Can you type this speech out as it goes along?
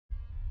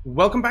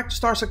Welcome back to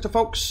Starsector,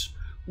 folks.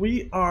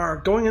 We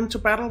are going into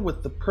battle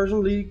with the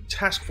Persian League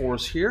task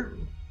force here.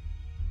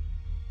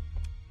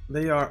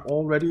 They are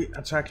already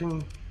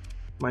attacking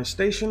my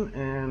station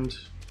and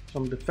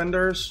some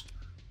defenders.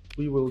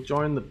 We will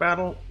join the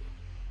battle.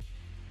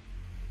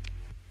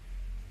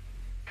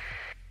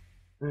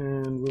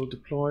 And we'll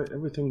deploy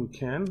everything we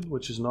can,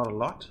 which is not a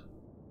lot.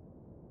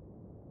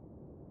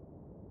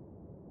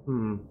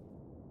 No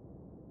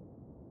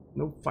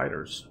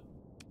fighters.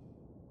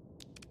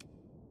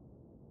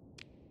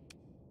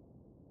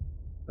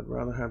 I'd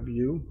rather have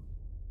you.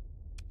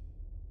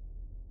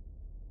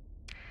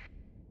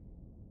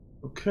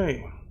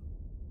 Okay.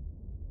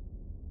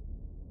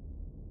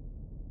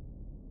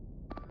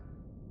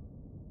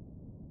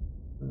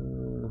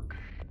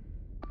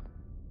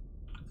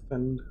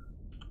 Defend.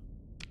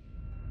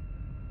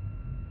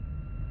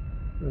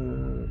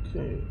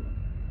 Okay.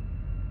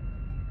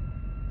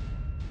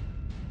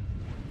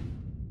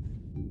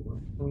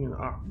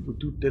 We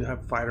did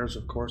have fighters,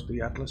 of course.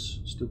 The Atlas.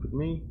 Stupid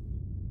me.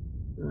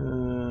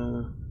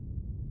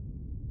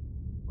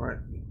 Right.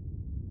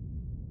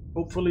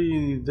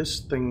 Hopefully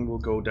this thing will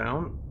go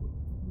down,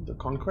 the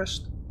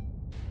Conquest,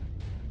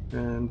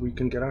 and we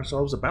can get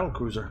ourselves a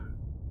battlecruiser.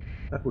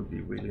 That would be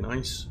really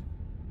nice.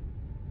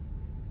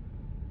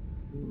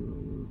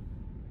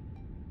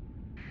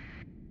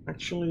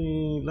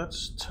 Actually,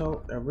 let's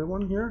tell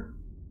everyone here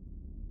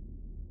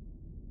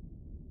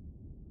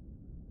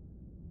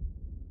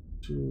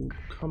to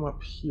come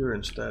up here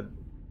instead.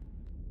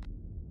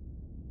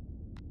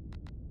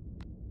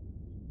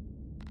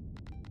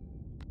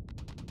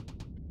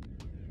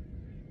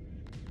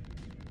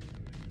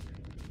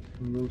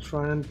 And we'll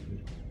try and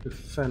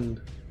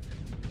defend.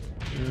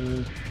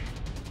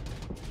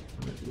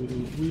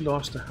 We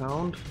lost a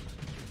hound.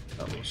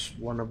 That was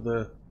one of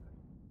the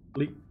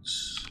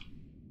fleets.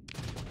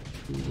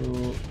 We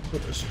will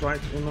put a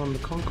strike in on the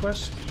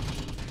Conquest.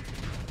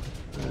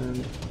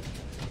 And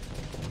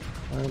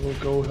I will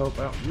go help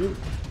out you.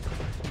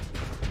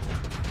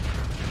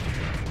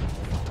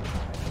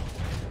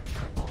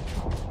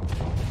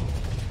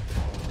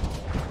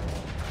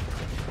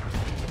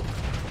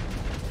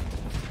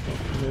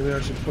 Maybe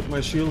I should put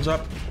my shields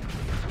up.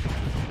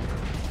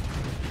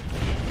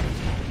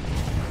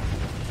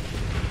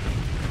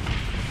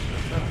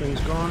 That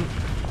thing's gone.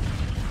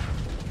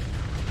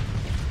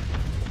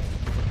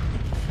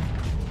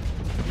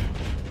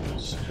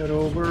 Let's head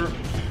over.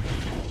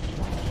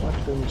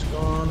 That thing's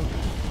gone.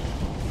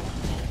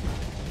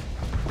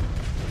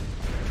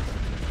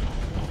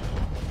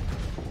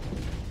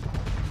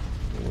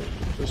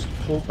 Just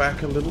pull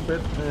back a little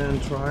bit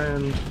and try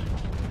and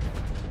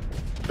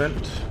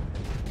vent.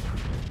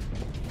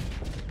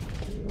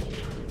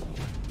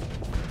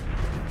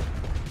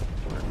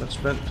 Let's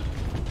vent.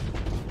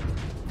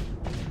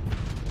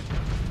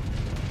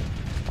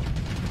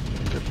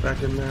 Get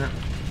back in there.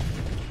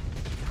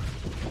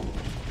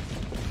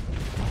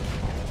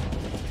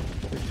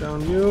 Take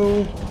down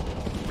you.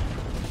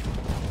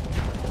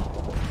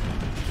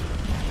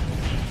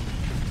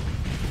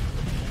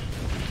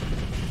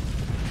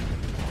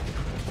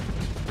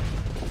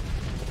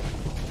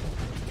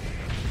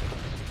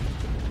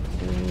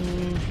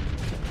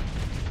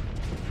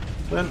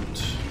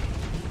 Vent.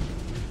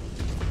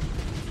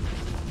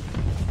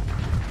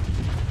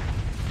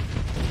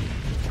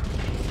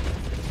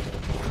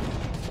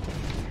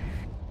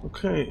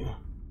 Okay,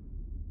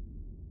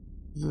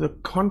 the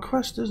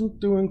Conquest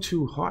isn't doing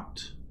too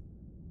hot.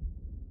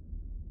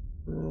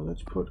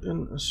 Let's put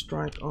in a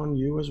strike on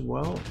you as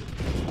well.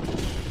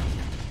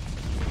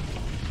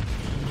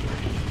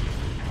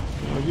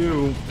 Now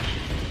you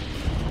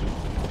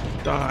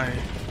die.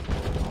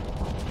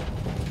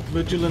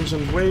 Vigilance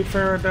and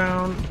Wayfarer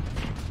down.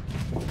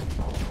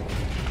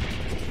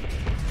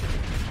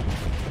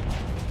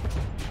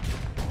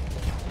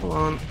 Come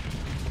on.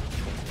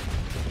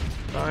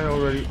 Die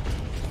already.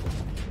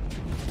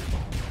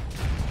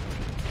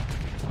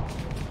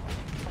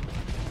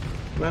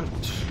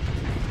 Vent.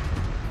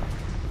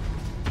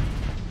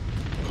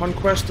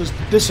 Conquest is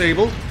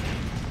disabled.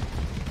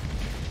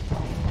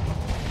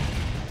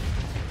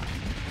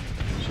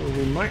 So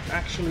we might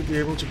actually be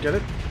able to get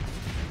it.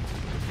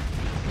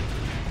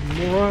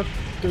 Mora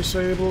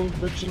disabled.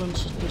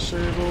 Vigilance is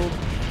disabled.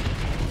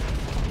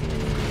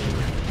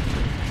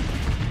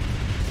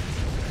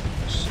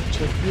 Let's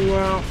take you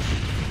out.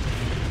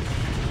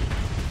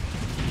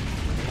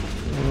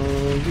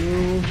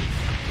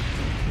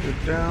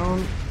 You're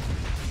down.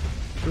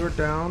 You're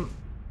down.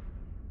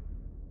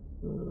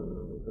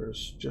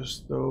 There's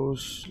just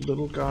those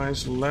little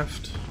guys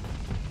left.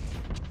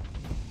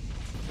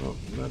 Oh,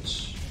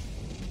 let's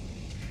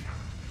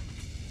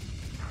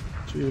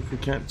see if we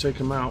can't take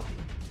them out.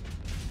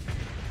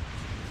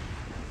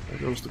 There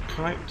goes the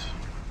kite.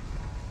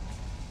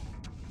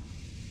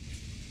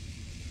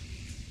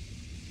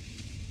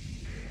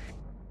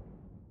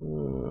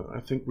 I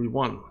think we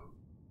won.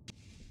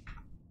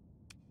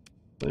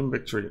 Claim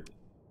victory.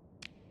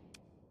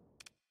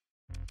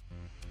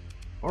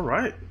 All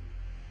right.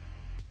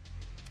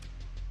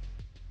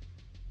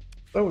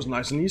 That was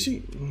nice and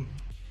easy.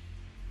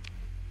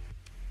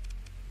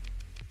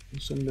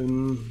 Send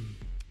in.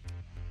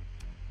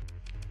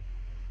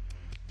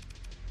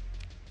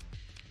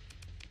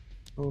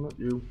 Oh, not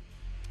you.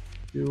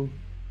 You.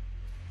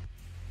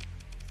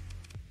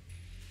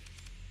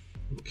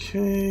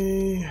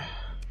 Okay.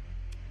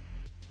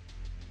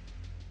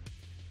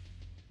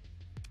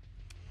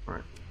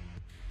 Alright.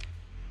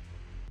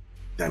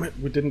 Damn it,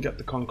 we didn't get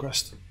the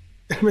conquest.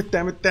 Damn it,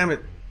 damn it, damn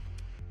it.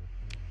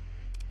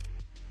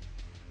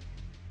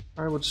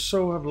 I would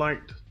so have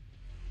liked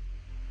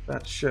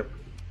that ship.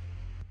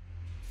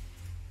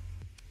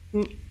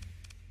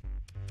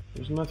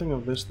 There's nothing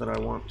of this that I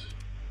want.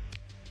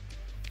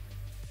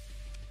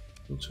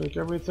 We'll take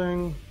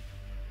everything.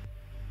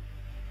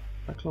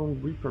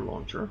 Cyclone Reaper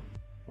launcher.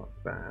 Not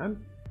bad.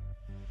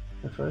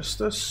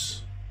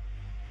 Hephaestus.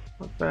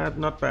 Not bad,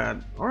 not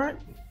bad. Alright.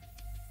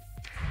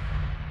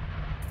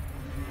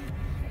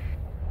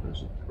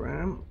 There's a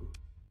ram.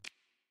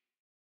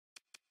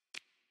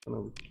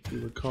 Gonna be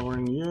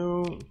recovering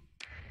you.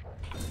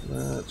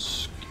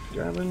 Let's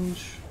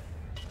scavenge.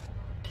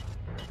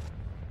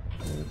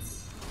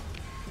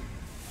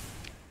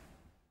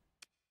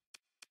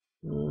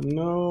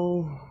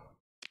 No.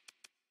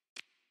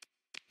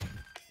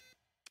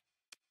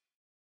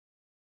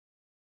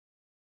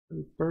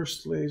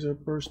 Burst laser,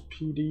 burst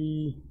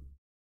PD,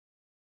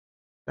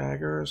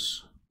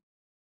 daggers.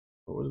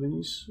 What were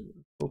these?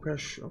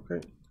 Kopesh,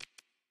 okay.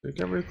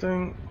 Take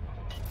everything.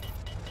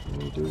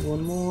 We'll do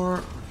one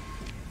more.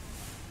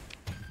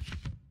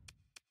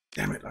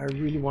 Damn it, I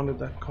really wanted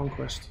that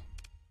conquest.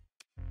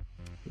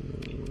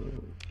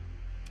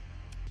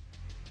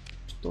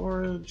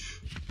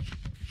 Storage.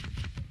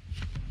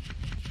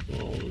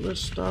 All this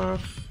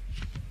stuff.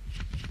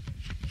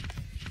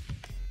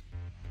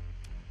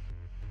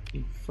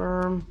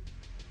 Confirm.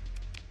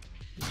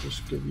 I'll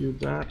just give you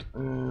that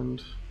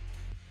and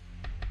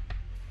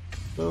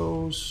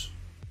those.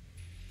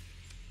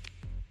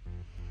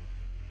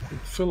 We'll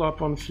fill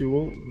up on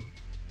fuel.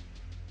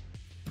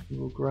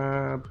 We'll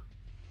grab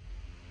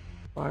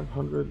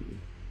 500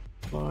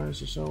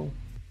 supplies or so.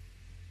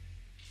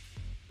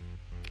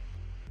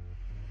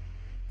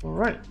 All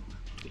right.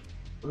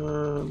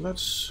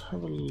 Let's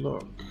have a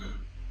look.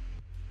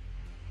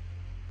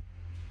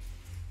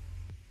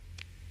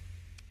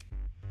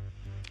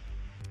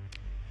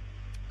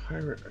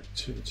 Pirate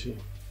activity.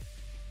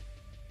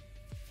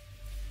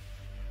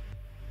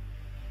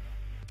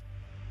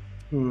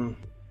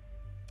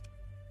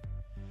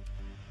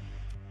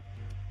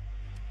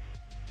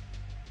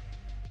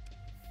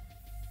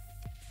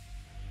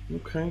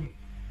 Okay.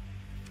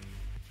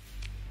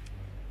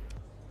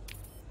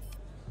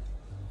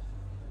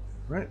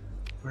 Right.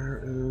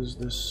 Where is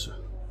this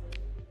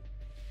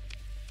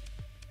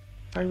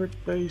pirate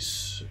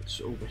base?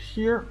 It's over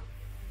here.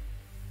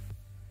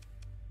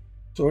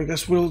 So I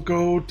guess we'll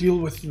go deal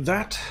with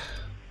that.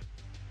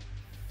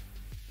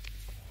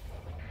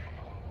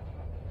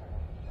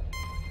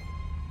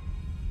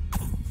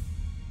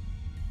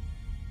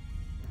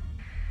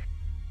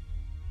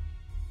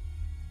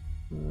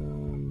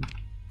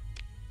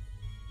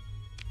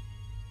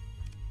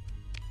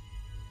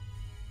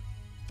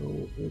 So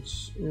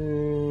it's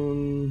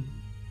in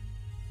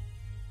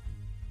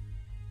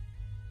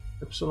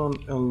Epsilon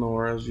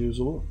Elnor as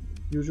usual.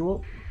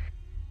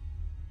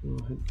 We'll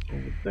head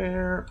over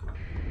there.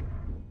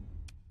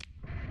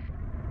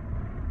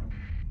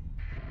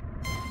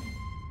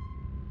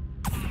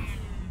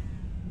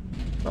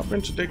 Stop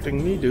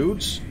interdicting me,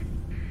 dudes.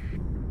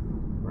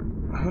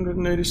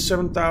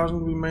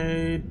 187,000 we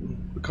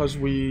made because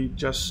we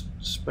just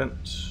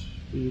spent.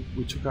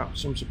 We took out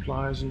some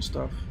supplies and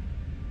stuff.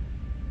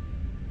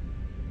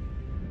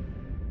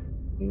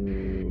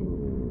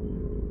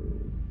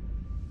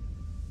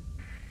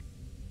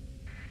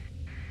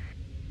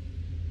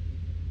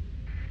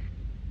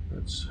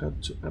 Let's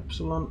head to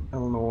Epsilon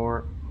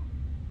Elnor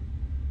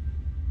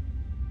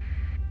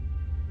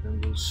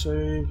and we'll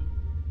save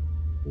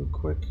real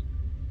quick.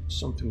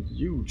 Something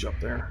huge up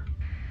there.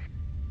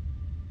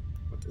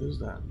 What is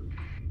that?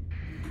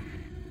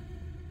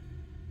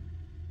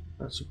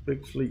 That's a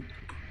big fleet.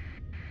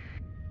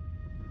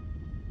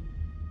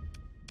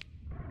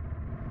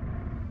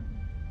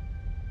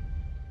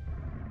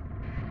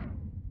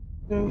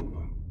 Okay.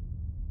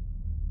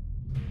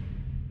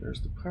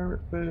 There's the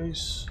pirate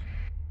base.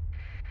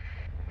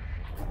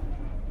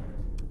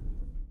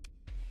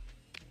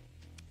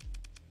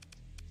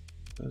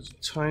 That's a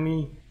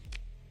tiny.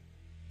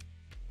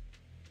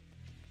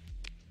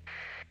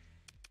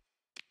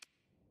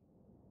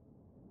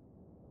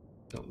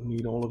 Don't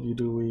need all of you,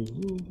 do we?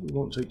 We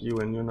won't take you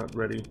in, you're not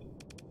ready.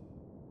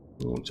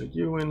 We won't take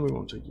you in, we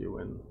won't take you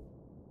in.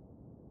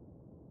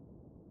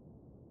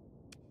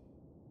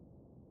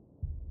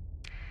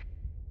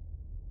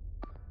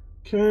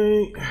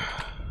 Okay.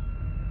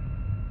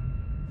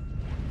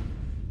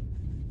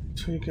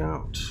 Take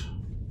out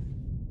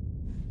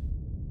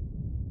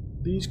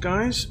these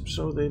guys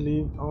so they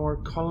leave our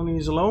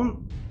colonies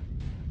alone.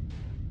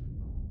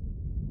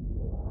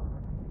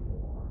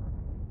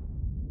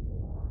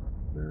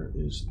 Where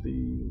is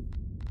the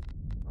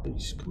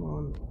base? Come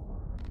on,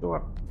 go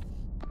up.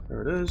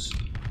 There it is.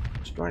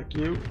 Strike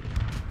you.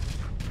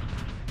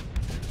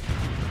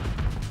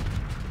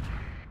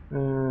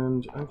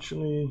 And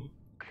actually,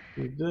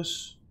 with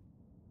this,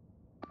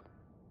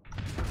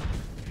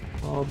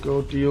 I'll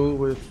go deal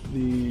with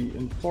the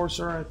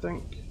Enforcer, I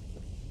think.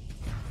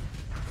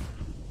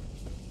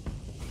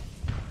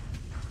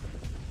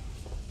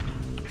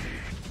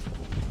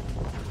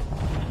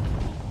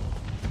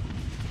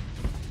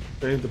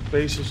 Okay, the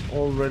base is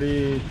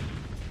already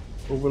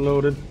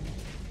overloaded.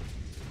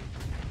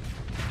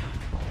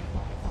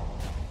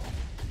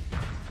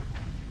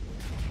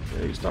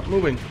 Okay, stop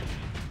moving.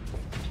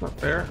 It's not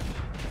fair.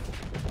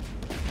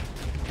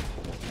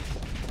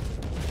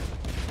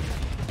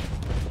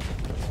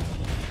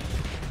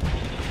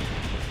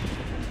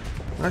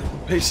 Alright,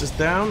 the pace is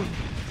down.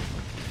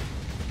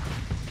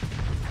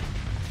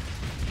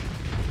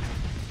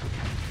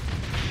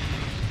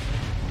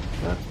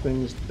 That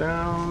thing's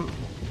down.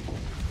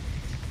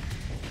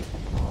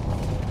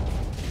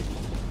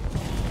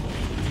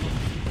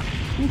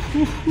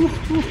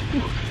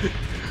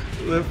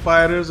 The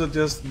fighters are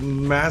just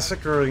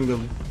massacring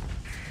them.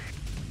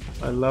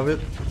 I love it.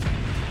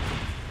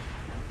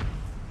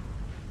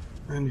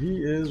 And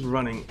he is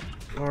running.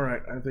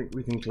 Alright, I think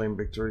we can claim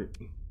victory.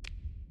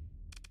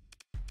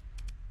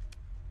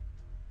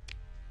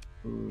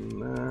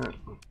 Nah.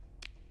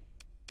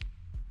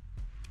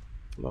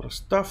 A lot of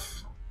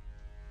stuff.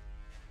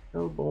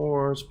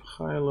 Hellbores,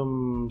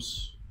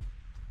 pylums,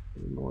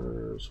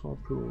 mortars,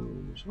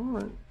 harpoons.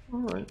 Alright,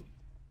 alright.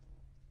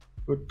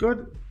 Good,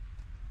 good.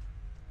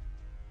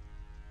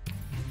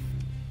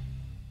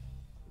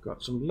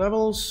 Got some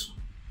levels.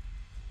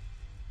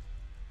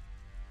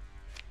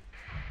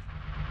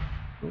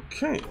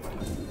 Okay.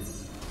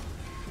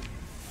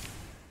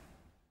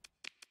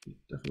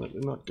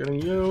 Definitely not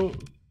getting you.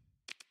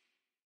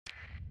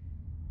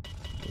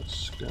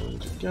 Let's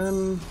scavenge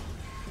again.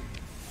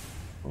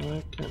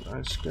 Why can't I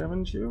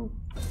scavenge you?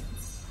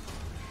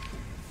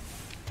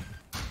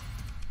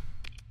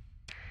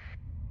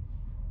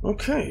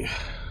 Okay.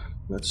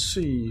 Let's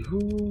see. Who...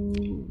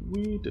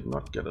 We did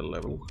not get a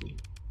level.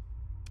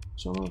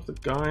 Some of the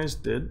guys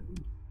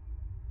did.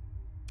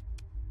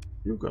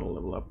 You got a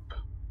level up.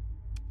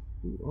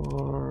 You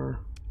are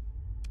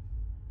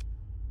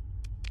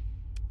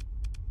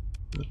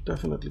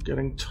definitely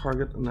getting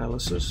target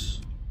analysis.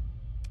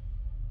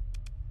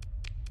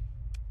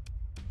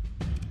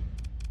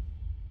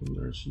 And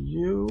there's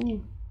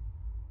you.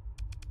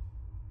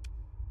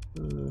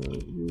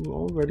 You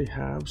already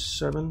have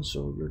 7,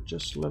 so you're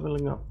just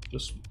leveling up the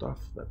stuff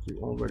that you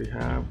already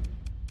have.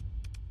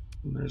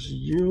 And there's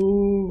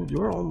you.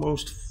 You're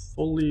almost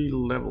fully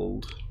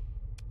leveled.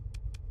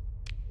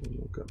 And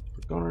you've got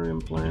the gunner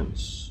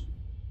implants.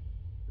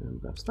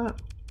 And that's that.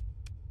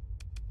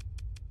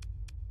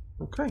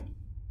 Okay.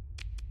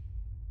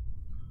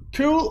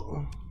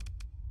 Cool.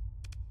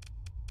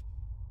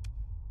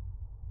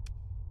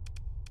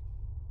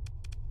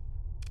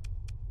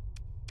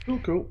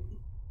 Cool.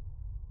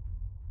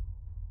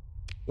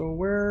 So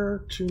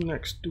where to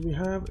next? Do we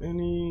have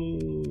any...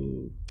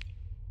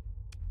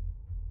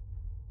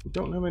 We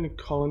don't have any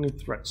colony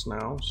threats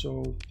now,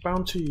 so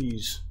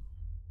bounties.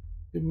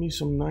 Give me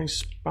some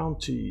nice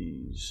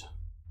bounties.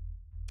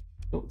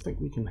 Don't think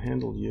we can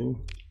handle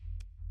you.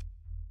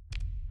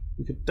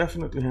 We could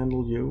definitely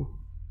handle you.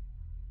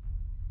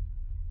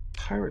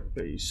 Pirate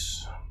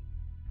base.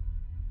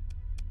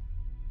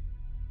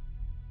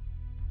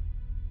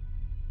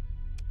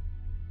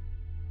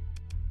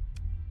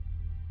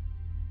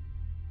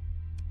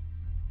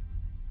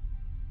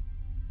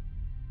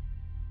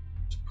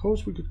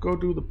 Suppose we could go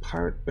do the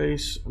pirate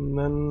base and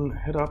then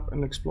head up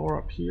and explore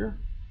up here.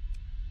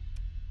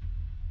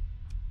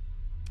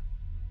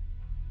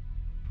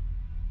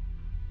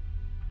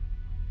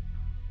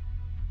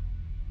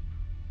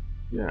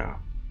 Yeah,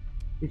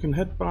 we can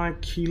head by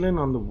Keelan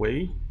on the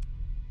way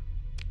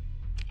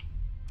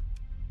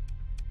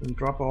and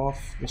drop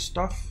off the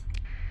stuff.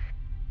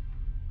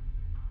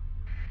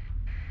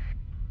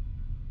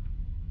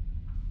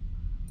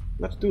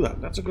 Let's do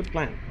that. That's a good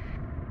plan.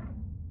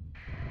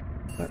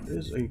 That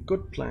is a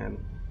good plan.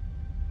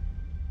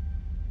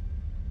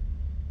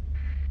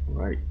 All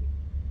right.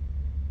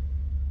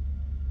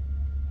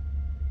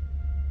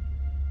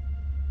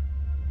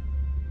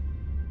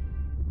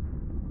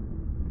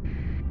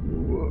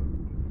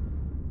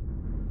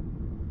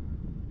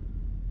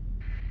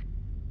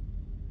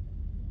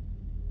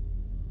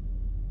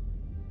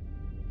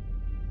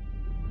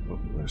 Oh,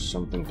 there's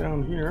something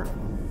down here.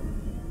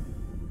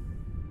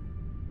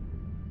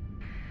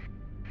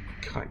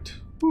 Kite.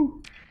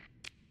 Woo.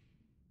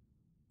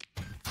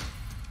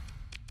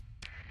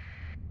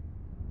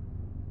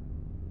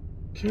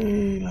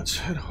 Okay, let's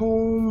head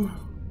home.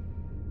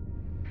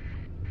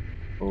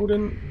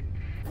 Odin,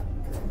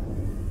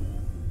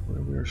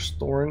 where we're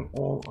storing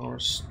all our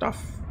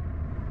stuff.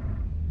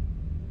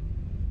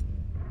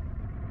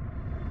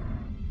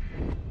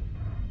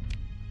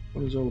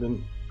 What is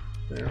Odin?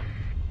 There.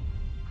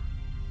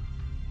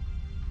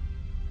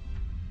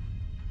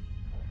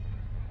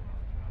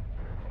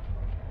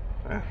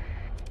 Ah.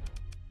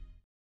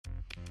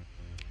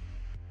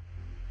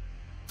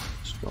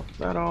 Drop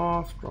that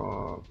off,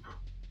 drop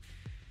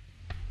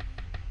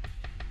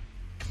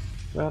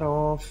that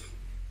off.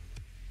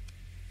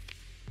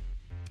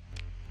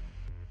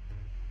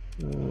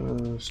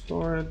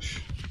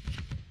 Storage.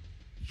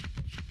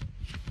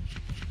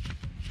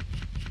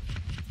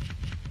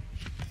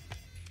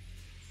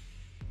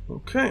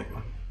 Okay.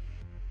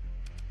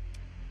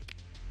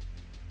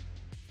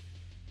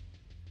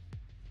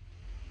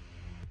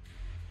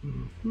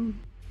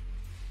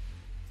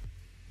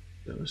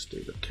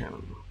 Devastator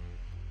cannon.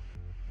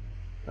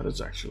 That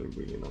is actually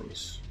really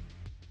nice.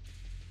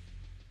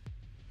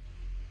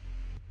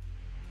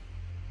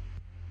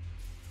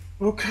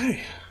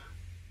 Okay.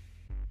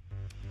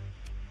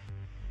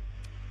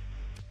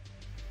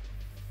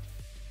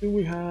 Do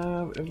we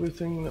have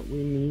everything that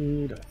we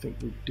need? I think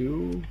we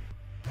do.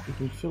 We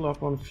can fill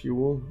up on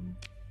fuel.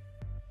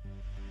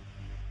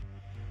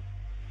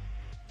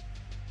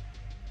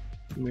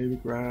 Maybe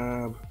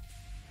grab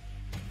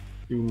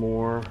a few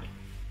more.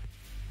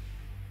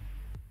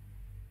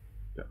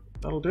 Yeah,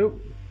 that'll do.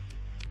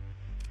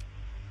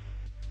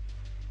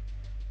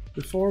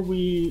 Before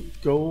we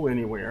go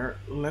anywhere,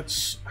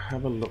 let's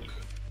have a look.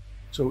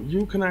 So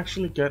you can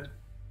actually get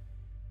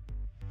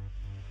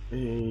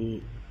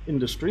a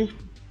industry,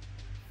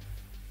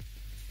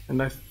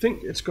 and I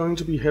think it's going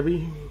to be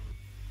heavy.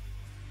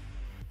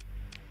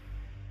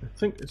 I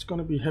think it's going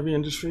to be heavy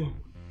industry.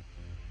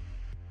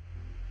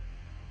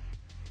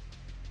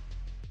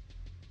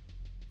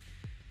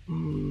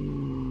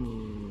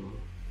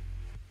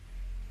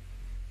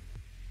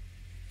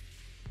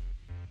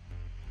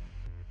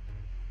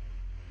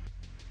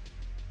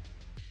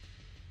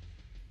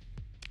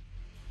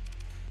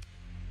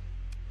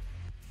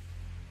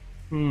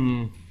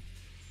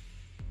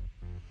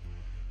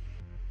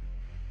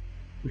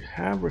 We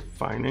have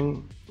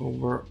refining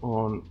over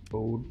on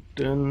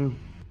Odin.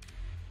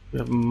 We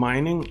have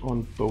mining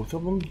on both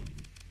of them.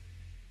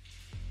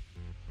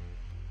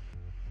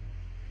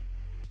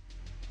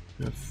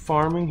 We have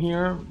farming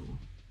here.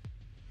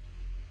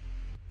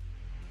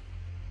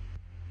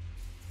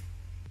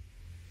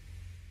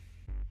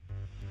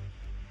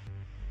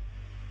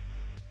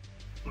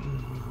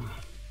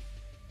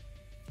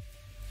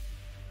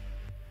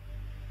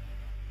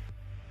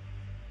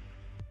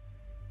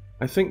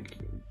 I think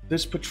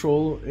this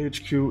patrol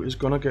HQ is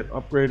gonna get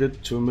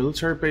upgraded to a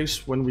military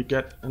base when we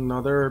get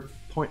another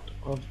point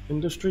of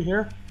industry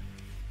here.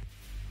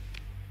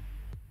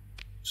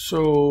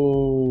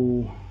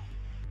 So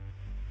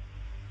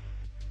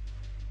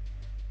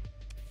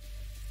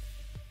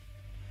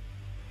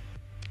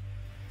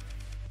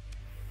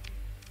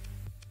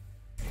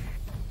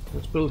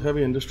let's build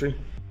heavy industry.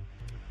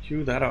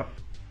 Queue that up.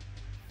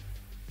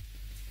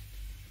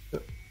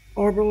 The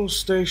orbital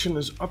station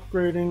is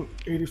upgrading.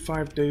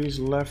 85 days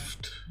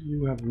left.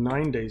 You have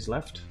 9 days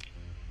left.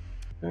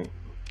 Okay.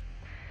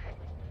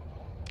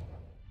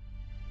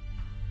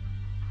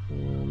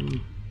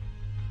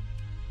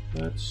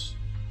 Let's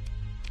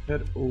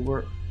head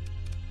over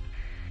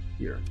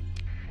here.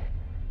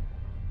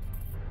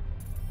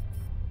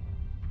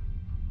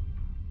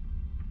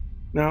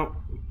 Now,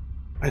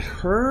 I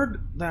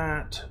heard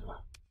that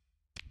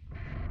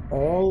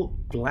all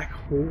black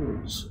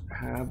holes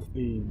have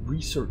a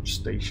research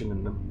station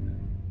in them,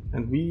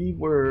 and we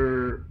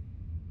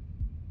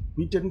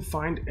didn't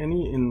find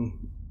any in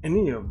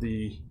any of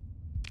the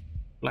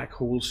black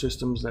hole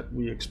systems that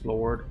we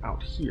explored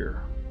out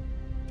here.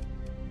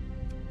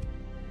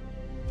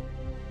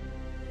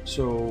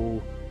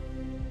 So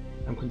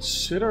I'm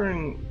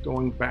considering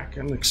going back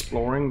and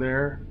exploring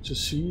there to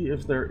see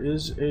if there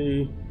is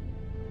a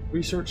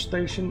research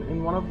station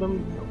in one of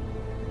them,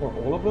 or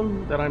all of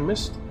them, that I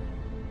missed.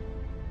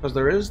 Because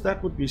there is,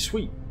 that would be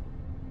sweet.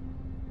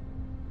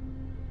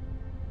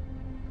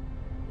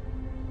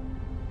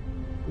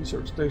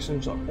 Research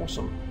stations are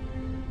awesome.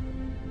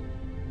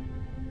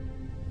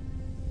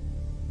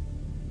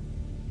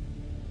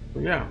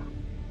 But yeah,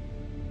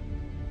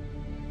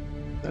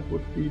 that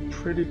would be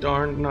pretty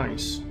darn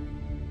nice.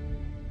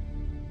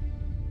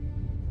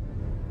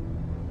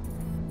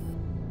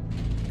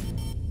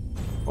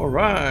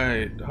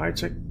 Alright,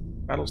 high-tech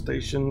battle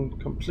station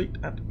complete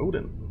at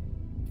Odin.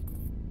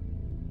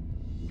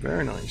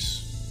 Very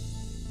nice.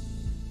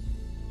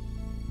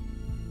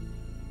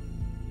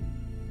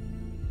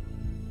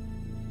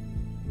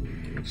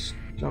 Let's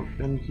jump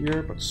in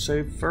here, but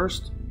save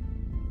first.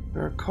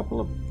 There are a couple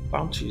of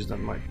bounties that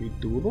might be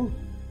doable.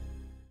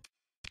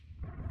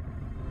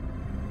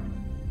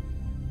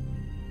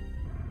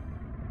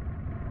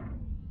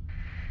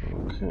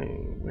 Okay,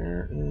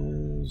 where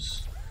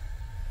is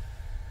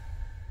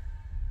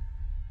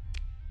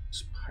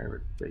this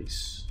pirate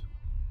base?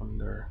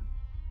 Under.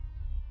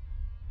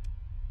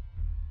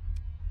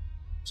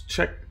 Let's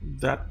check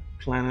that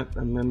planet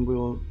and then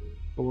we'll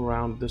go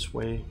around this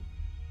way.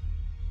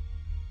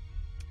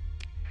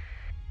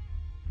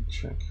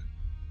 Check.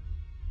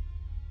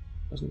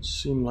 Doesn't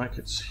seem like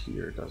it's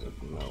here, does it?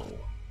 No.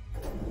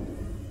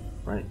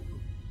 Right.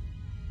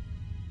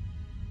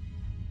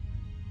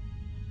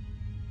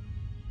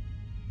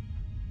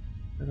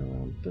 Head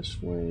around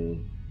this way.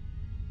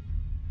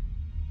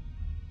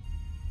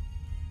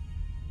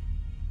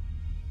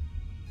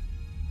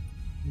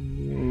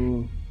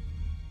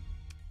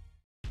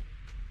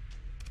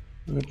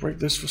 gonna break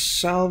this for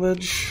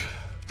salvage.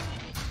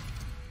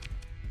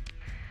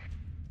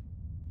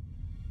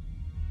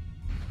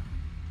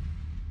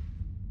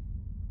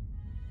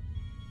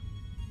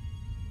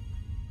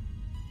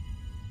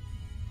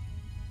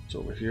 It's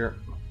over here.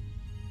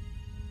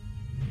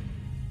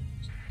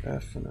 It's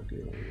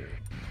definitely over here.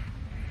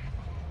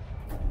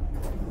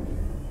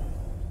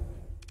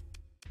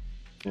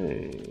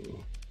 Okay.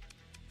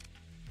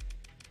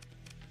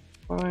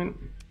 Fine.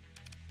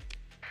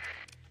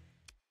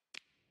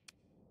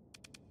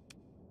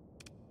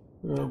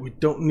 We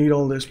don't need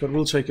all this, but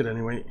we'll take it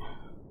anyway.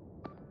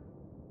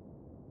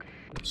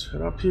 Let's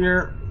head up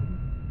here.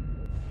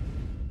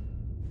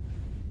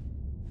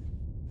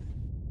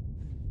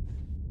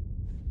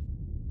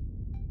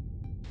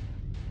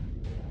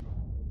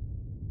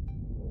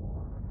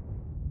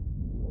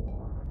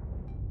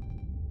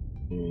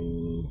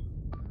 Okay.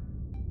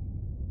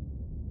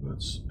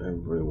 Let's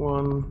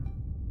everyone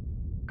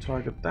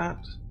target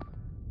that.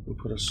 We'll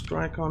put a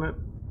strike on it.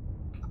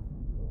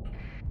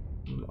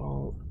 And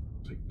I'll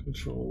take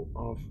control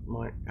of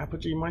my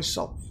apogee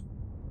myself.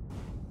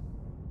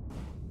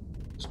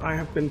 So I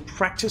have been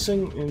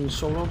practicing in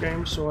solo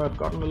games, so I've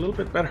gotten a little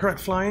bit better at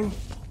flying.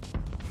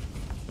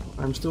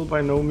 I'm still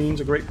by no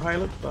means a great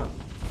pilot, but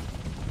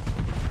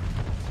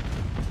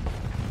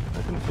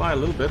I can fly a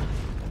little bit.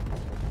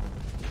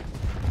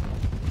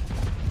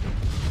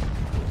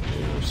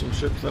 There's some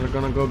ships that are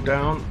gonna go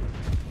down.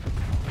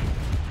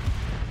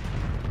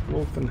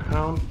 Wolf and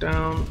Hound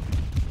down.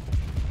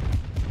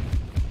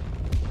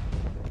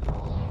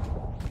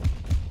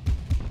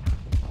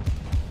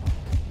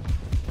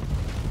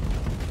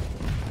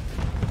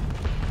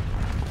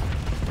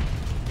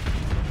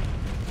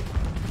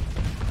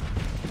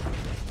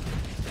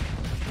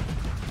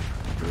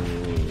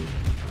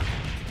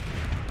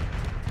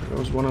 There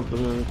goes one of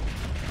the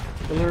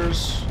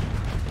pillars.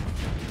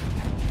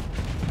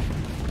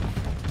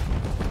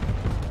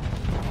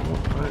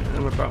 I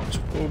am about to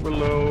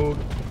overload.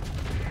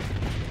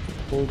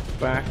 Pull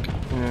back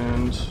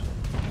and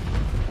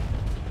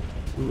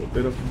do a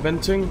bit of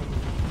venting.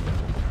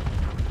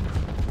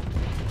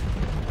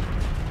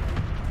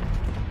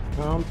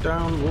 Hound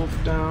down,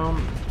 wolf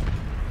down.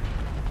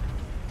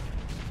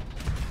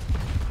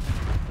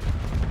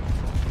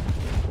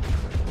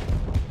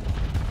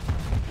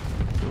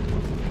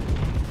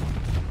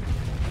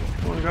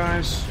 Come on,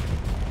 guys.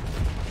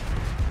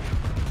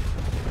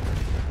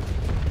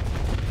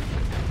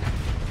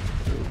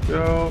 There we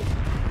go.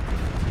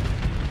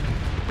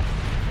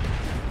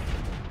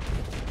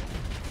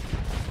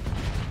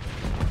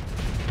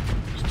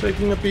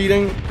 Taking a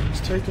beating.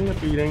 It's taking a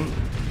beating.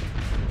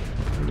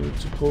 I need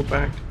to pull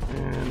back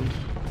and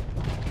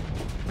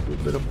do a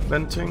bit of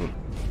venting.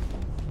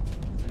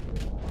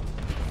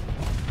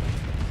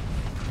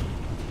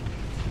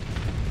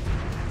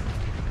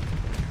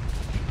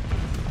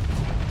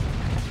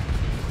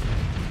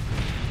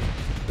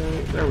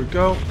 Okay, there we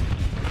go.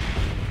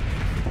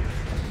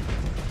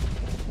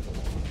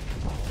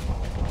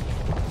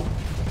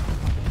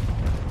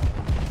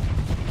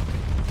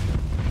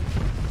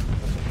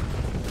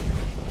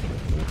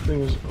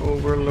 Thing is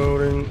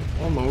overloading.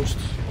 Almost.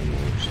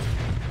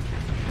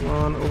 Come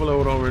on,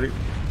 overload already.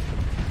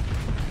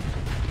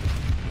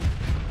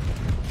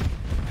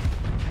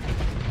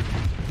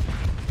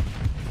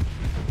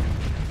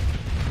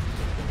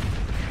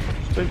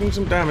 It's taking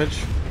some damage,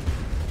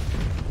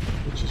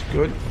 which is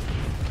good.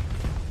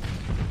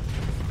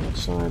 That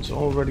side's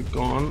already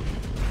gone.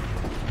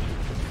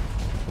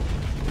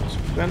 Let's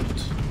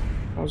vent.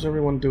 How's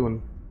everyone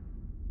doing?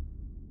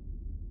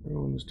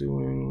 Everyone's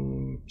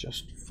doing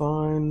just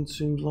fine,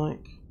 seems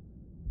like.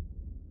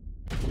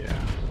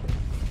 Yeah.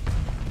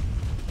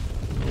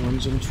 No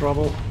one's in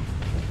trouble.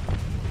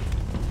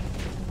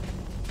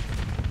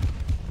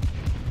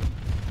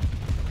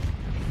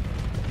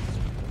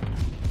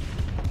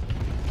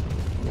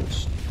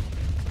 Let's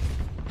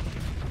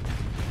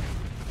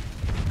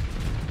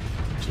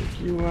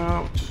take you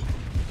out.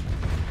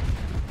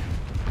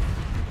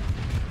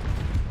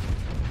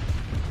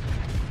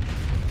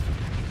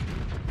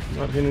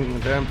 Not hitting the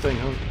damn thing,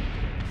 huh?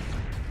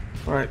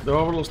 Alright, the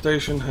orbital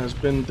station has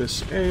been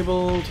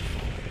disabled.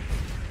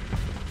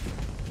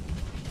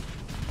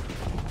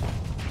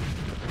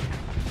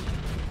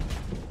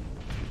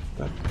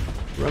 That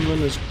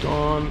gremlin is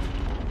gone.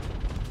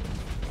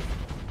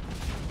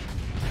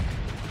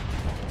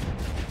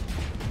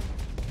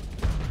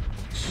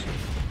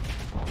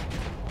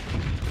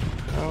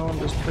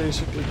 Hound is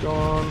basically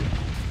gone.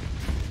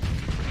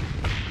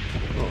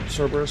 Oh,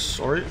 Cerberus,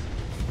 sorry.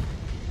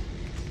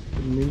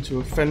 Didn't mean to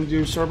offend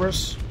you,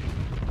 Cerberus,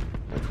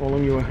 by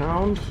calling you a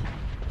hound.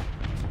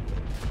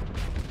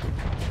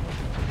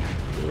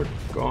 You're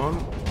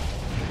gone.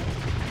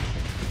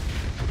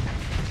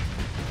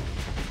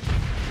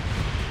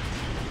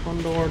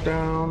 Condor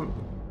down.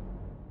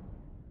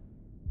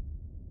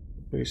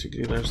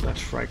 Basically, there's that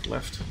Shrike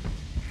left,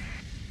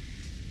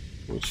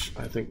 which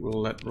I think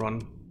we'll let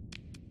run.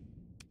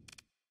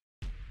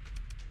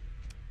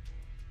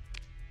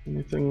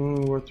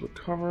 Anything worth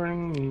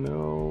recovering?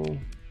 No.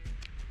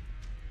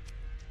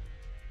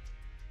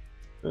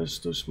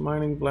 This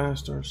mining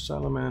blaster,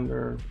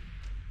 salamander.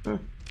 Huh.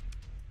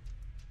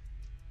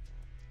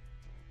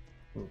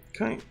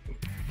 Okay.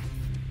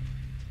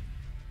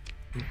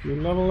 A few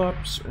level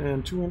ups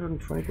and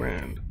 220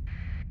 grand.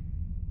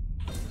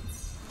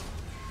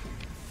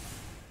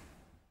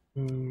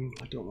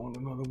 I don't want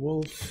another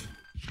wolf.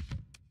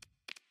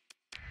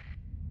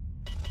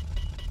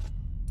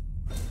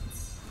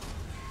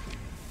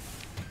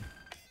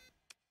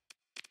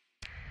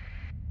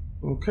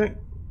 Okay,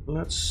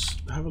 let's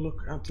have a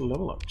look at the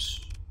level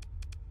ups.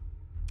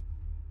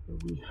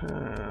 We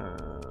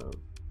have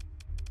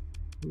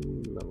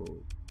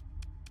level.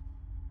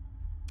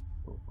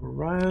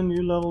 Orion,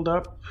 you leveled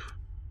up.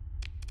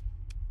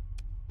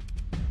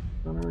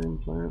 Gunner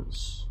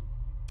implants.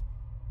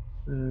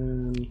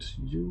 And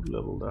you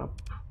leveled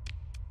up.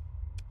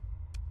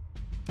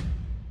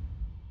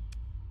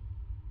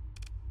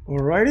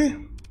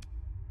 Alrighty.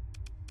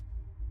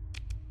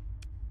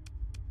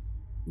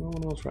 No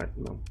one else, right?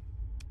 No.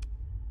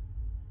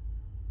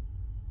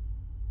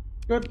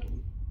 Good.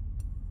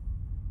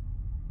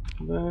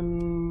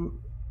 Then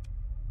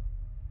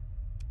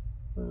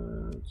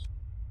let's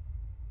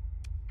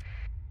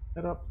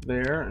head up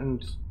there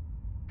and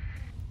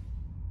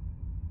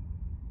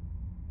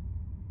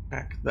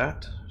hack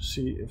that.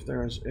 See if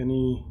there's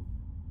any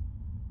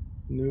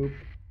new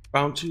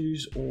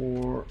bounties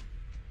or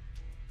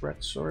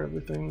threats or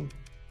everything.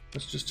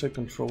 Let's just take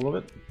control of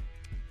it.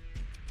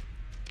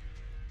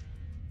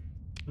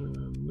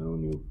 No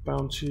new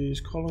bounties,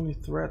 colony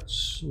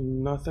threats,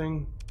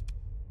 nothing.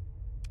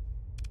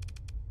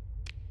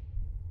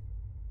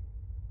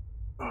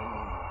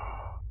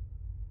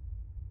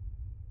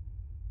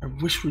 I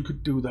wish we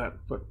could do that,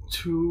 but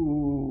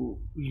 2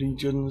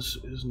 legions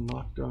is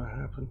not gonna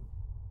happen.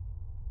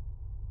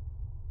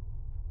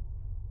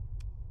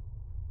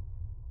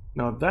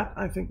 Now that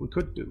I think we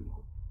could do.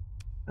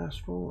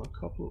 Astral, a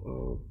couple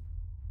of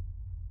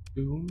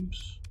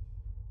dooms.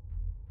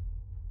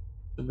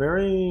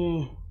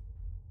 Very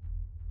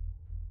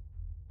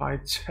high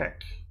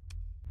tech.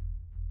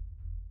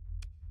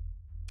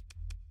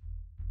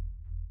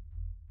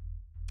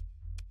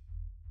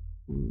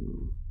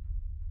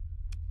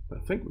 I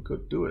think we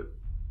could do it.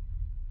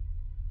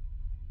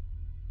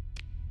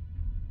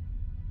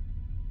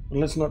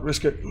 Let's not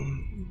risk it.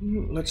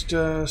 Let's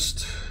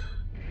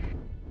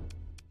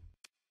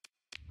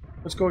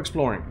go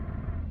exploring.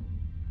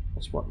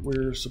 That's what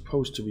we're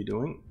supposed to be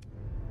doing.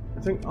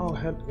 I think I'll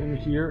head in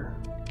here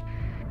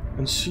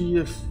and see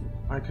if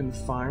I can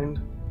find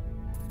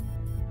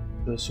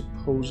the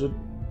supposed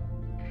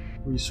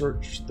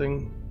research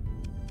thing.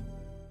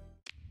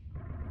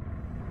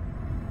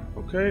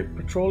 Okay,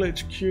 patrol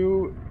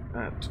HQ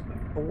at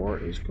 4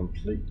 is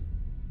complete.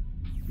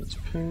 Let's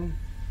ping.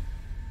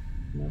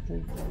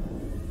 Nothing.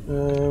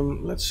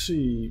 Let's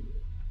see.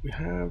 We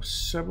have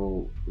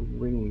several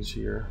rings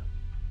here.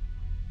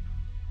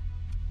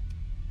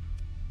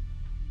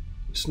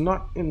 It's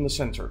not in the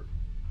center.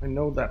 I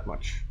know that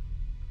much.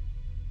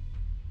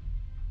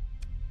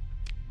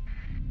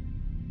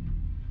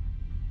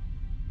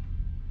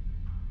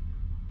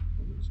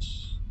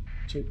 Let's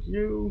take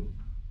you.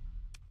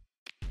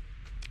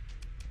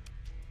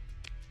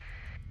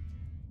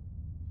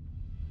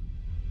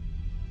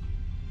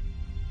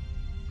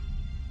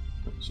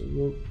 So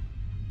we'll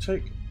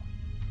take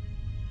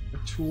a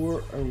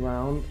tour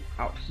around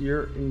out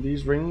here in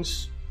these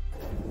rings.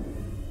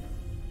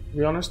 To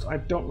be honest, I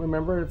don't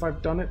remember if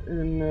I've done it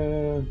in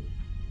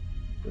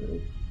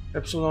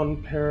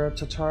Epsilon Para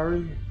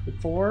Tatari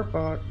before,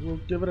 but we'll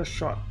give it a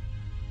shot.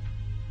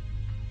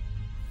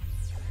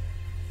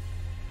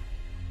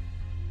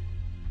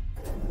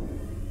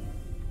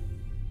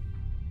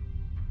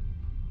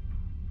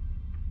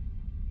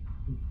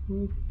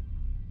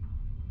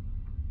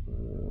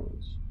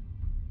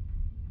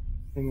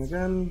 Thing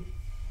again.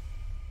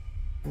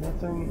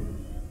 Nothing.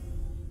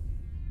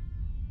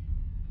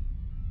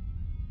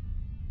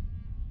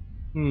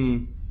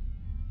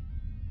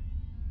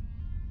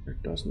 There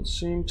doesn't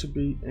seem to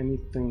be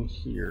anything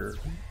here.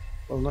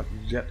 Well, not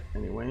yet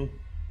anyway.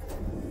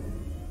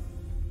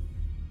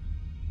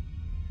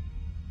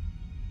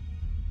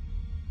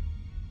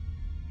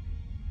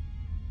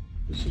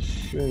 This is a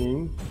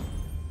shame.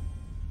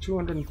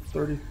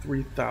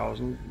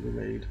 233,000 we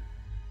made.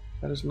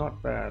 That is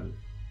not bad.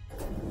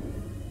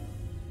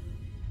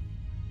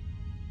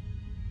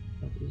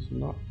 That is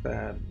not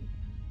bad.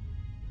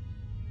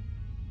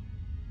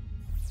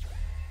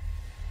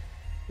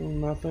 Still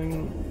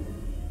nothing.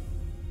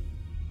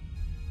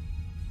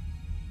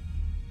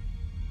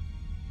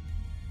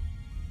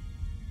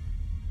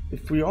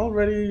 If we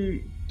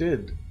already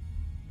did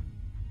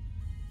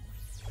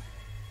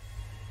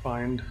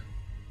find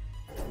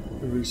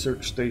the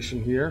research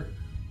station here,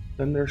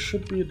 then there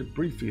should be a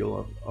debris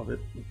field of it,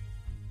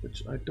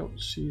 which I don't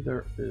see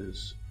there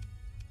is.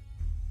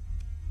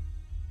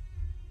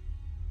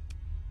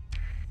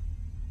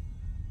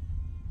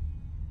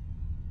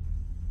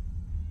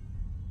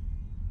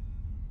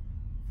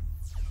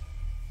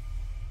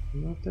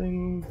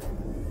 Nothing.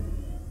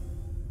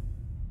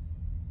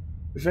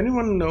 If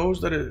anyone knows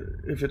that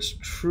if it's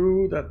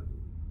true that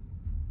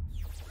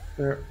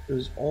there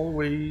is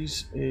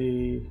always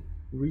a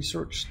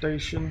research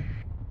station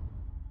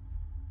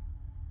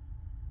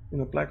in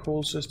a black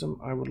hole system,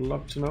 I would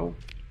love to know.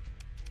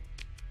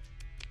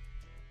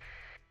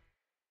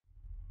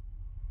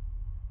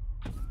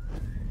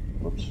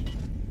 Oops.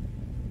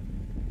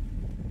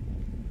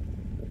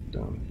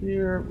 Down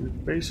here,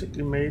 we've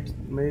basically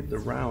made the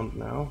round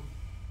now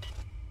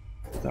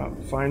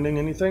without finding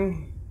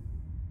anything.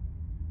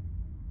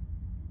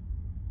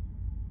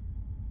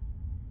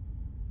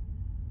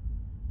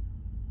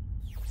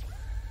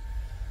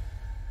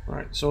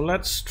 Right, so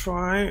let's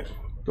try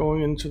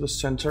going into the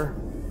center.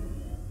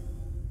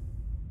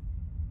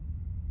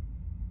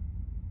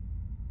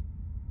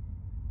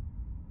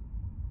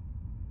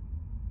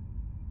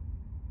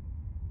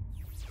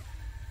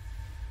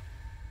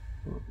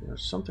 Oh,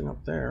 there's something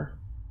up there.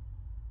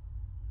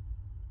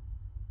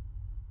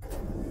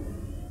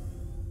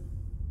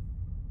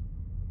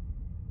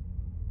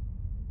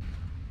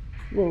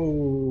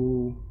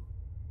 Whoa.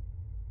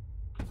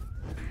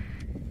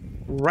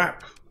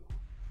 Wrap.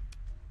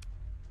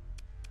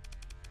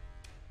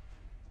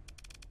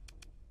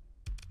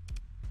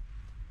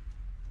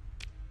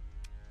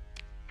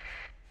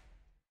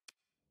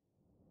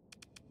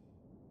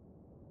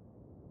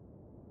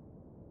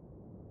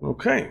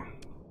 Okay.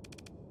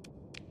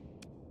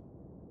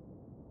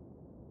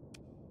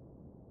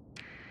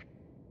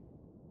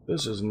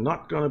 This is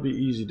not gonna be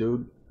easy,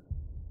 dude.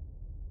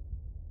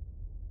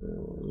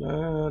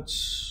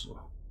 Let's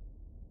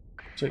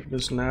take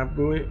this nav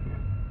buoy.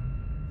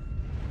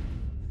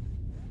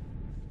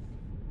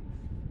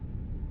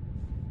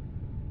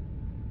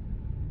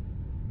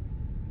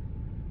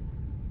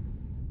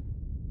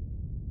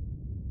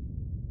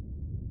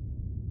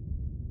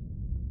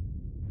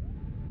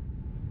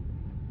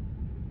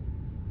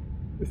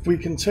 If we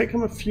can take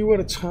them a few at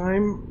a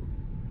time,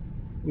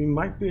 we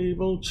might be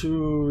able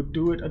to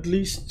do it at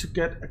least to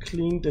get a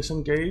clean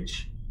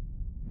disengage.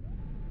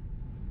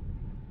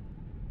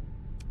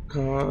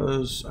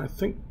 Because I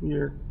think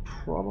we're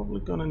probably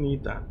gonna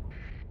need that.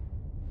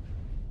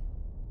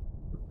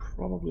 We're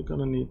probably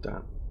gonna need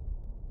that.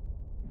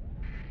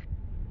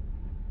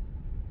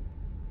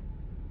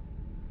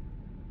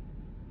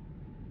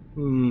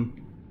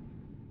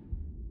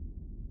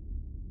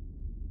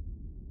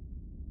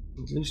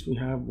 At least we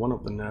have one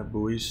of the nav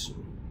buoys.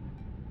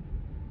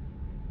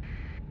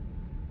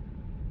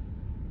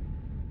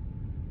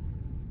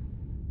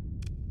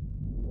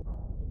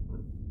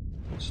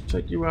 Let's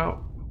take you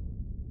out.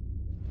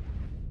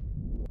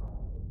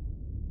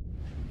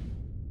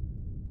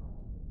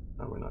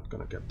 No, we're not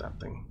gonna get that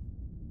thing.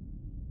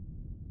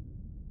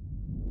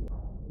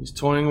 He's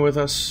toying with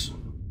us.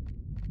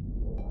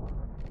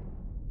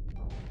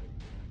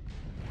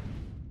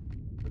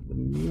 The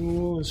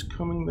mule is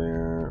coming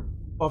there.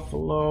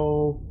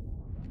 Buffalo.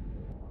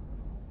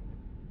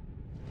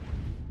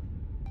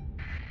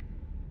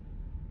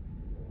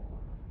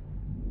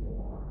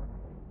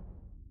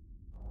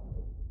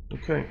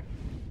 Okay.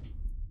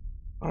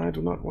 I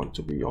do not want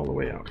to be all the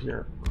way out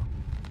here.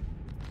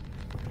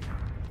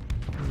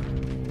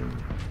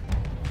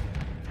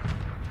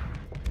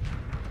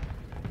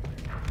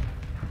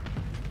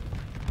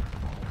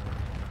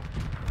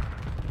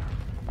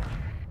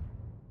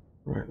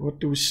 Right, what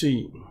do we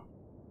see?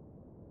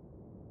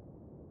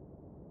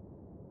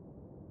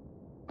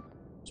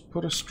 Let's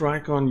put a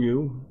strike on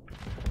you.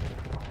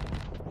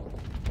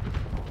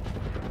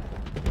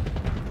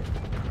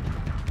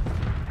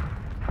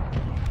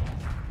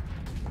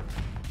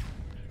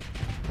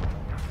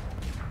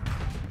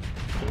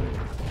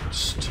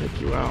 Let's take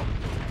you out.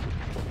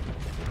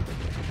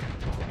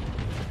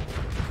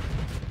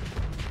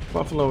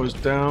 Buffalo is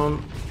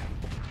down.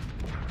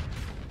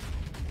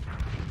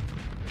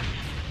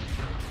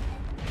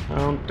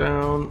 Hound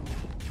down.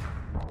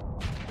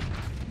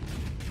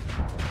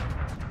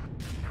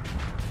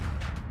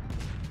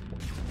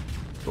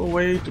 Go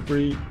away,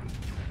 debris.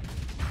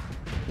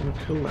 I'm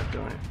gonna kill that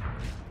guy.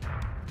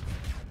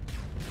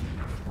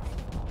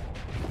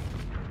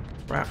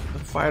 Crap, the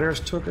fighters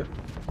took it.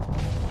 Oh,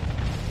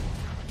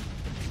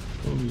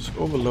 he's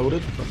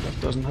overloaded, but that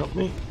doesn't help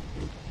me.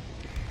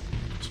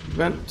 Let's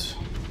vent.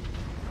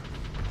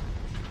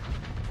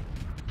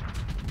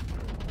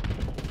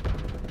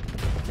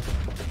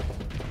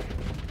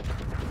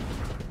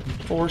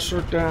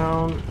 Enforcer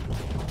down.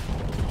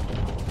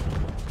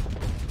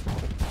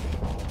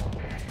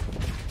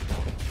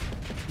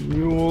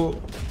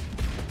 Mule.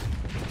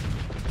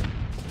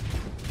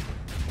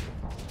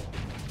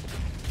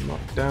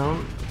 Knocked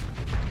down.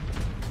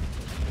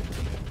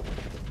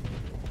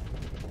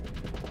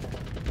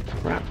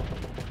 Crap.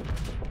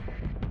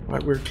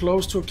 Right, we're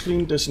close to a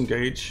clean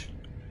disengage.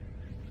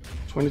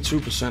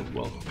 22%,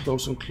 well,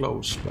 close and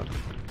close, but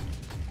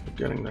we're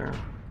getting there.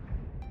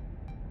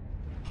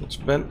 Let's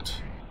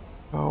vent.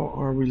 How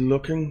are we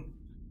looking?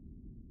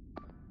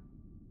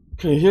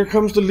 Okay, here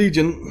comes the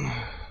Legion.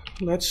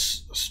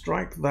 Let's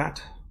strike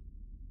that.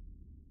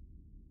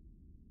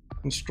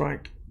 And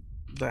strike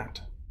that.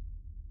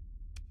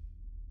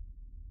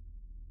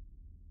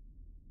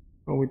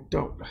 Oh, we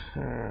don't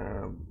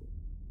have.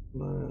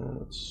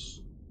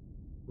 Let's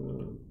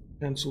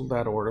cancel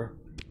that order.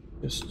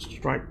 Just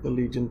strike the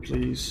Legion,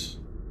 please.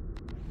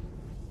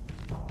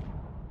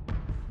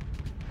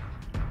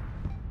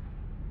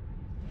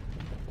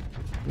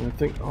 And I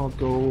think I'll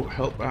go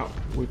help out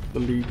with the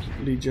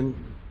Legion.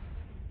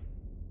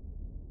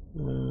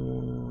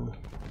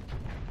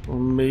 Or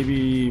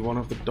maybe one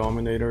of the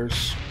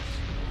Dominators.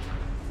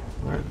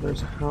 Alright,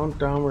 there's a Hound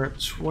down. We're at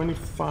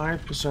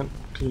 25%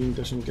 clean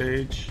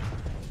disengage.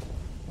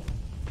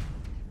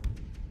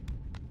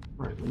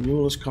 Alright, the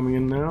Mule is coming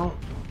in now.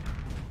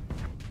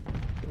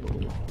 So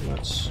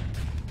let's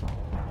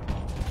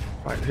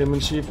fight him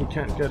and see if we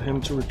can't get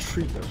him to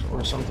retreat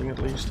or something at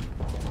least.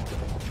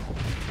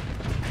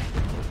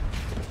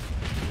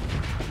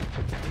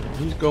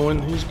 He's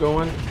going, he's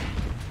going.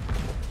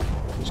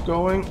 He's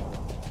going.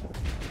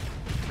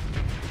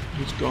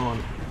 He's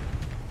gone.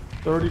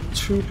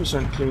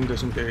 32% clean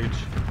disengage.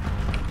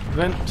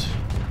 Vent.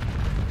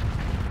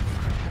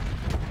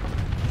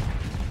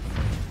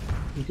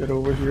 Get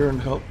over here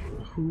and help.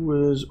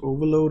 Who is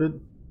overloaded?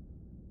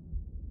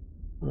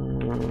 I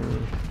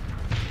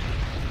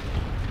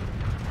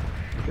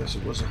guess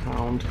it was a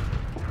Hound.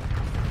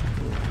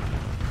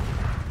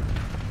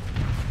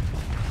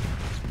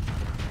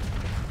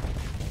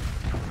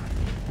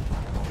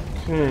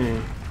 Okay.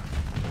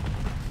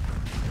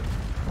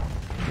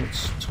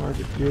 Let's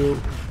target you.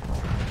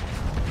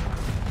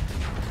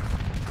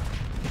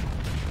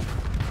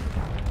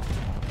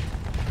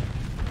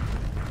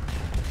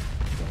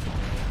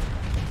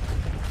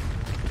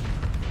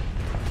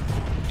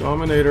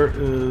 Dominator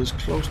is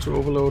close to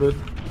overloaded.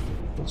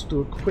 Let's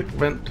do a quick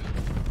vent.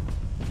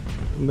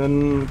 And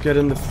then get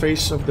in the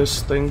face of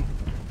this thing.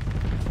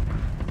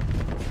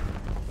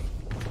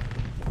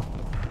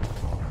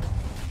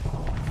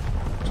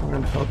 Try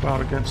and help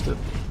out against it.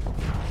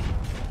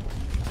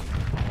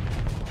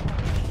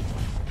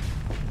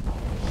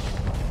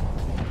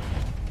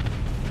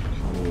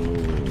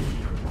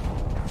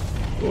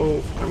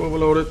 Oh, I'm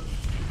overloaded.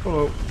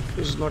 Oh,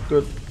 this is not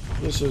good.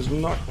 This is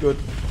not good.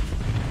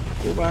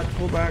 Pull back,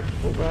 pull back,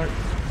 pull back.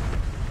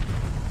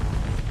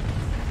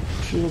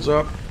 Shields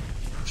up.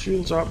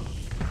 Shields up.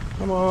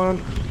 Come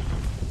on.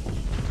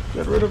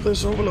 Get rid of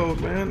this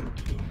overload, man.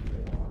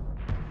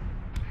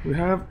 We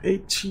have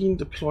 18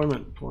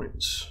 deployment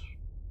points.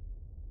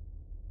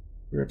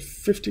 We're at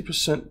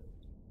 50%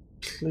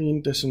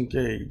 clean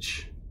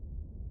disengage.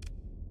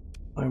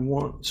 I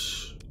want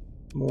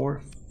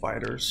more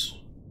fighters.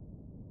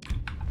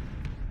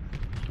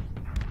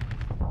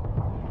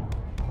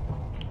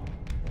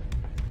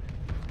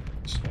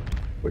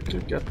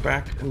 Quickly get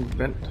back and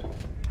vent.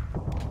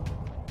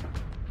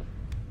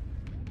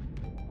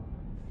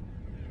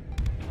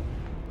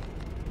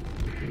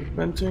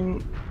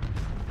 Venting.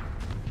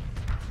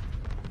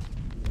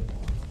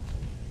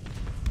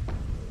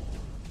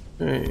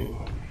 Okay.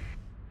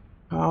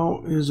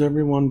 How is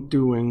everyone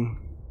doing?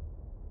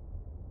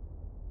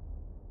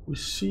 We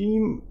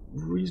seem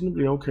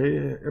reasonably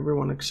okay,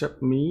 everyone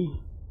except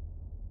me.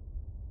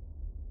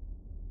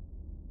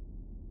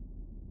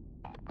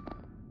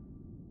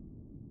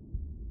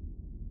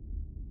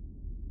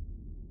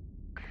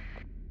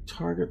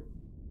 Target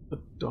the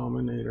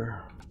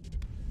Dominator.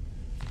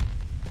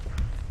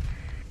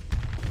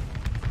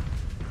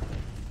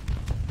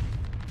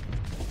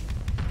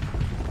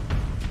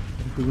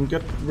 If we can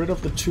get rid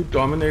of the 2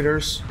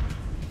 Dominators,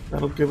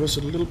 that'll give us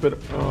a little bit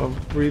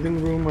of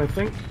breathing room, I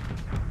think.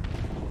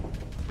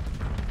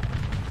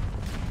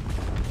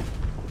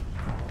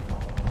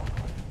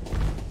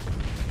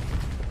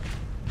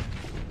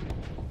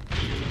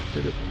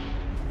 Did it.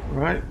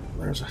 Right,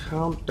 there's a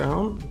Hound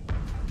down.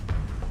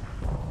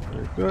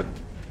 Very good.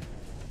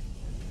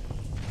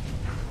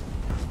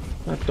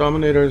 That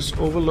Dominator is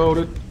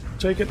overloaded.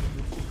 Take it.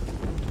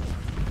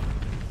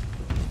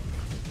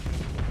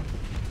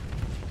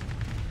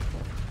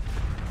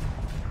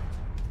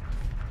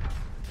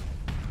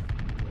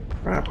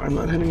 Crap, I'm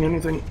not hitting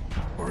anything.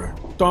 Alright.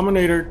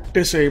 Dominator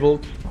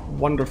disabled.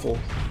 Wonderful.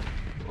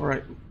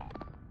 Alright.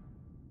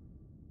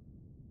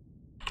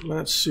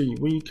 Let's see.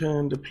 We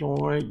can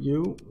deploy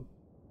you.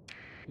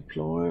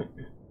 Deploy.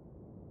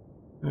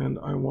 And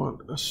I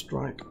want a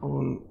strike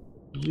on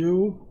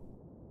you.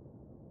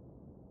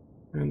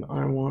 And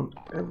I want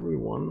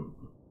everyone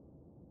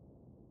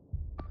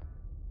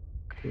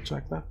to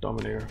attack that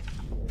Dominator.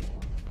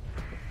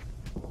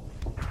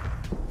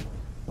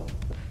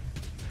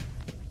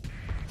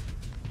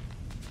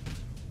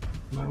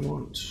 And I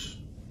want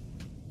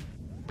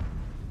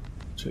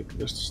to take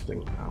this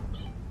thing out.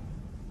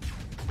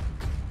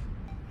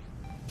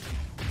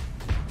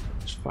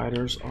 These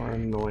fighters are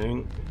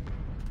annoying.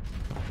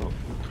 Oh,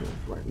 okay,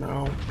 right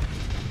now.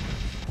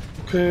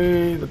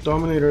 Okay, the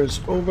Dominator is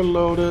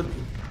overloaded.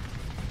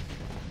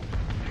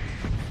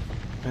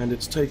 And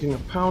it's taking a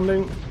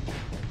pounding.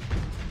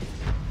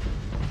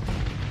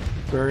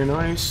 Very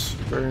nice,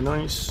 very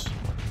nice.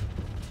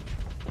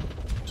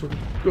 Took a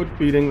good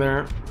beating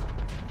there.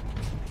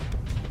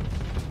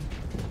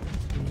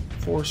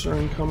 Forcer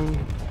incoming.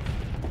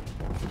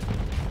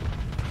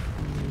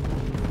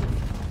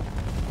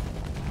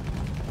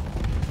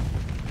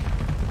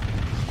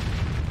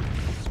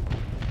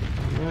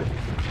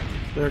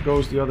 there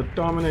goes the other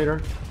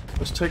Dominator.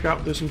 Let's take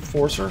out this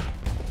Enforcer.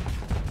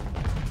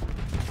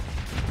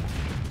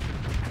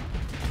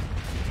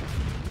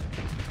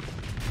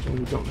 So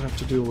we don't have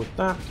to deal with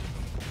that.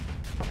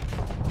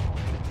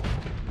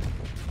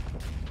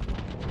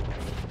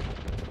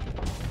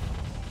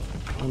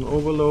 An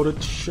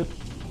overloaded ship.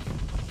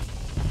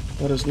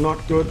 That is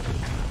not good.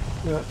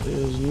 That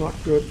is not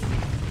good.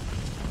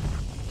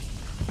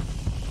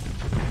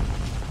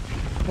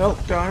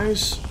 Help,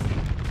 guys.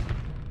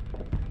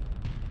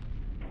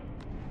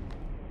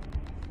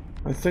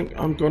 I think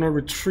I'm gonna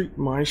retreat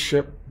my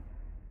ship.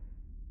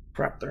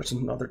 Crap, there's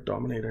another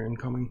Dominator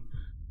incoming.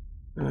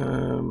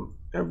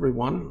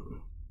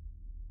 Everyone,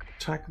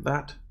 attack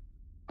that.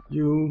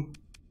 You,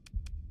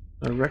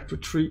 direct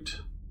retreat.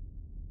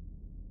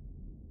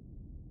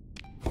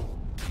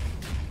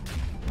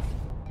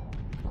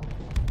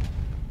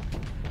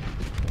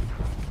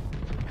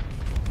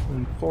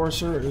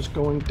 Enforcer is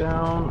going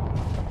down.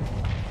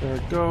 There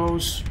it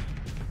goes.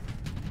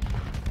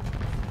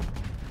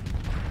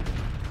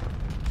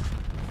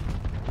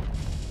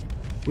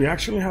 We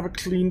actually have a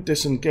clean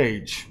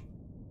disengage.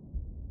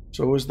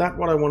 So is that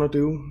what I want to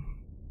do?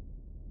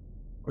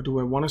 Or do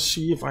I want to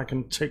see if I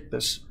can take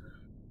this?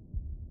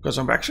 Because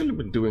I've actually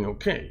been doing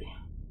okay.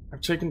 I've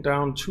taken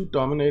down 2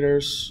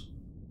 Dominators.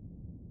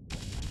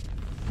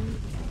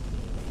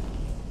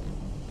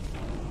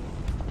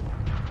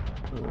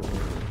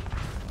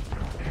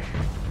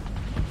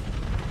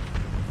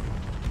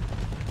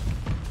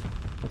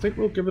 I think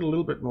we'll give it a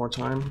little bit more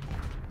time.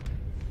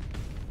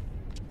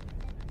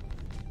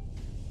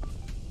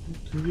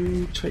 Can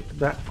you take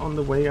that on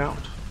the way out?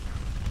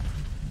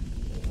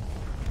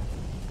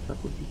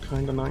 That would be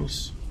kind of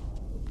nice.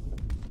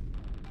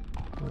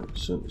 Right,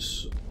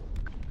 since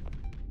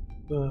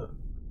the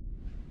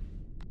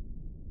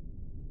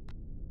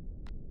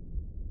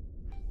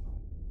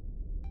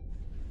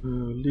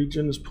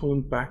Legion is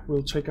pulling back,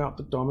 we'll take out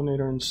the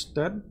Dominator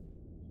instead.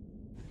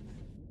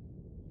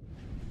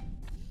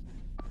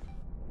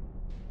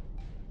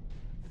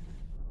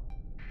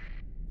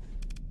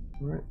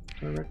 Right,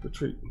 direct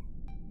retreat.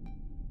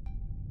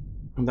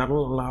 And that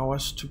will allow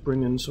us to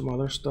bring in some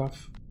other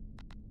stuff.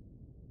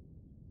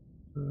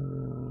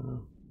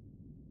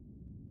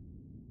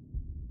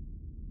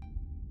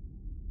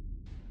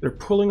 They're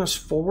pulling us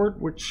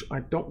forward, which I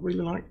don't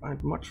really like.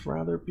 I'd much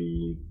rather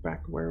be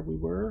back where we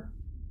were.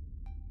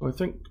 So I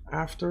think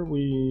after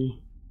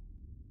we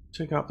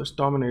take out this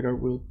Dominator,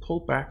 we'll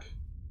pull back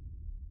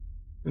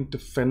and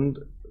defend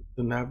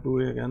the nav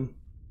buoy again.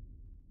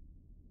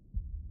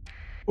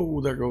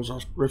 Oh, there goes our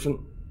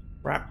Griffin.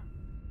 Crap.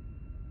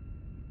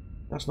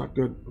 That's not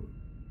good.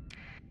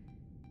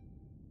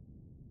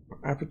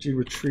 Our Apogee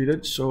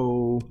retreated,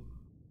 so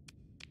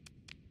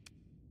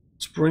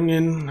let's bring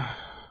in a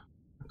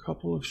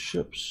couple of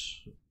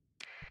ships.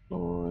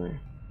 Deploy.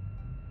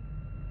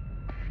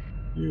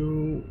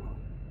 You.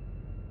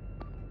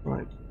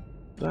 Right.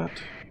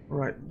 That.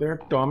 Right. Their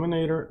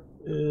Dominator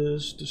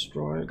is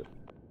destroyed.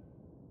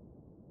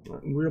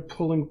 Right, and we're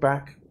pulling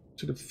back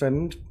to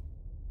defend.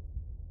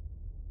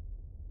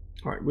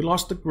 Alright, we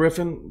lost the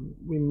Griffin.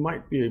 We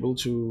might be able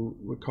to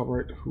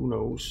recover it. Who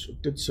knows?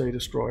 It did say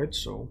destroyed,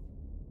 so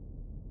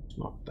it's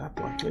not that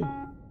likely.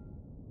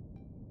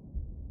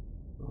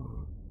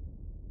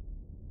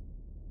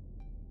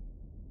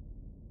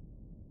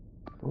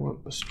 I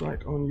want a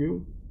strike on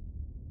you.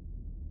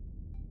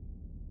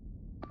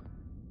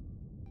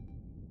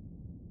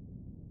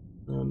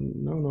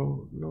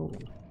 No.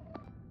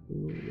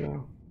 Yeah.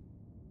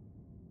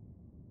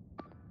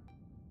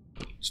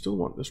 Still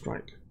want the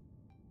strike.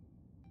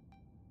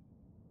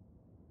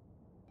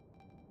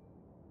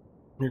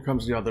 Here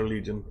comes the other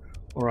Legion.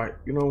 Alright,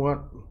 you know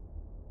what?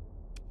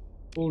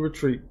 Full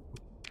retreat.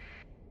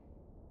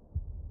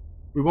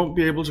 We won't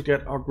be able to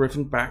get our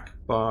Griffin back,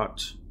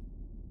 but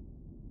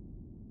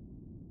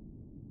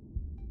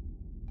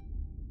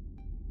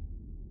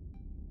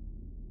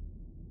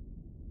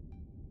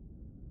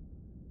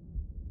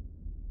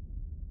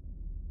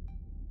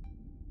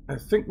I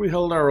think we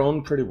held our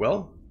own pretty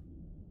well.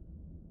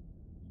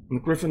 And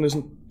the Griffin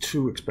isn't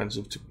too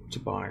expensive to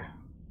buy.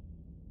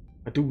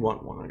 I do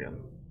want one again.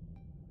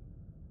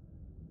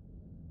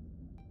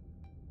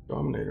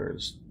 Dominator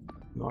is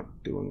not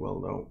doing well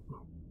though.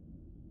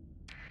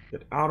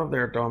 Get out of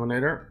there,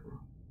 Dominator.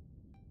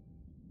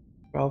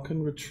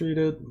 Falcon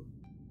retreated.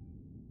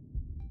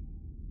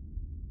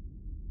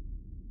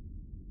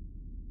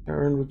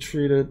 Aaron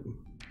retreated.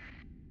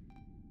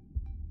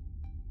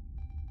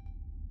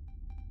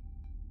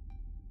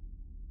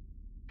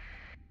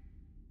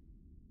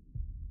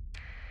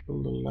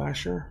 Build a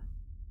lasher.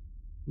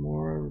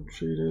 Mora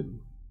retreated.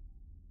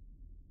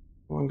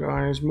 Come on,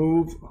 guys,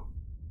 move.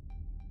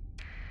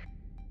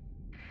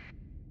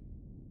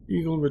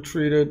 Eagle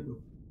retreated.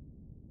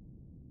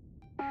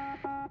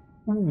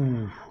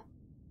 Ooh.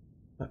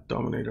 That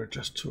Dominator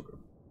just took a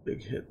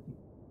big hit.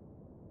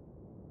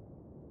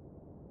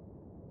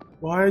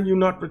 Why are you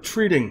not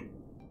retreating?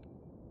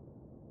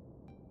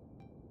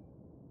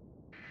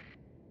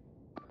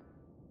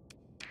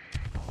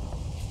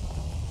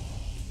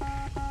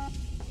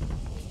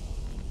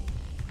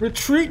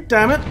 Retreat,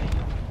 damn it!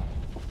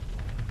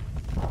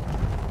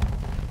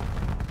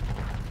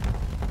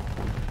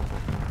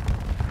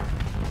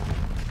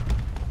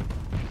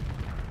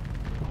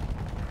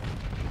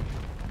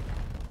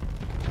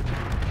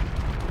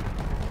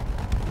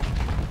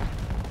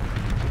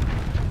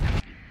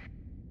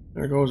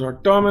 There goes our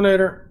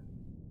Dominator.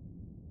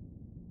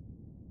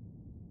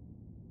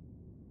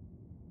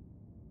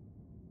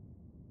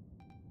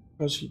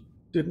 Because he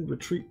didn't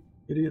retreat,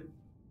 idiot.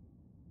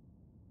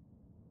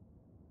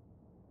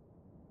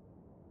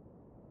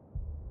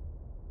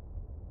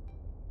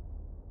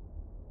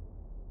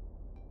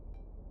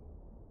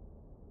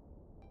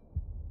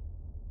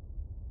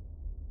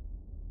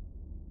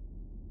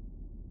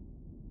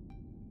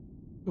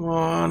 Come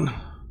on.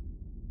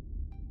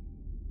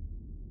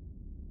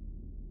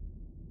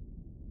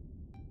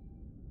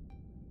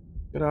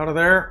 Get out of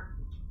there.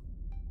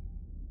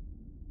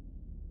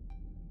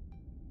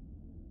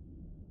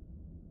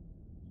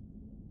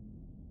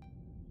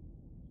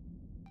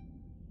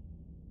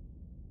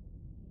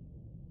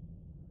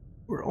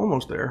 We're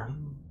almost there.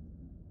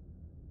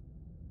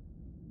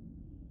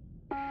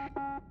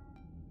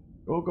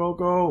 Go, go,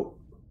 go.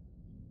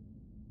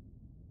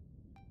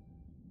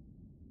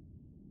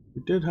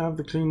 We did have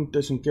the clean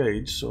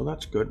disengage, so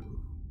that's good.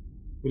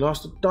 We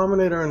lost the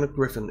Dominator and the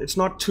Griffin. It's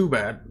not too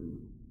bad.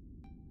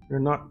 They're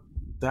not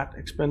that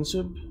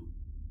expensive.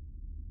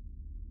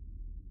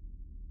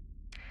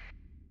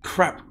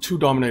 Crap, 2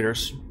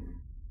 Dominators.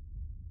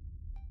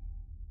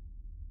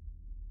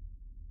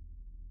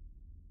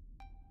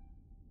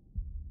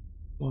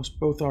 Lost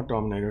both our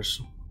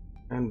Dominators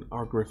and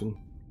our Griffin.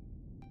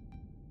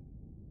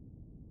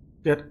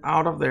 Get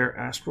out of there,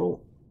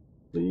 Astral,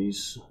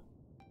 please.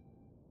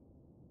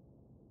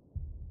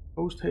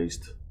 Post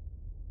haste.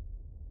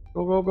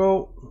 Go, go,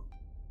 go.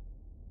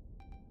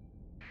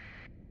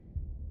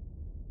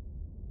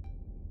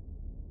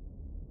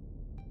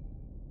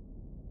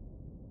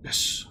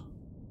 Yes.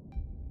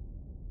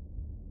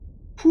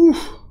 Whew.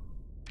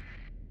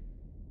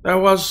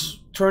 That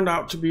turned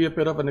out to be a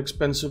bit of an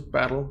expensive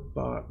battle,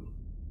 but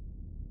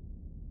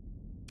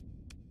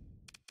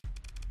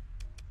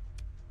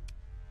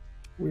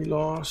we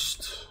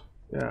lost,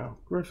 yeah,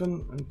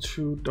 Griffin and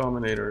 2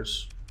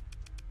 Dominators.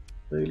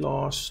 They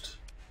lost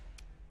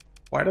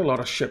quite a lot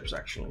of ships,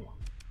 actually.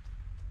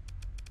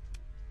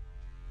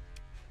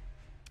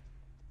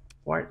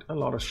 Quite a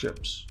lot of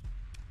ships.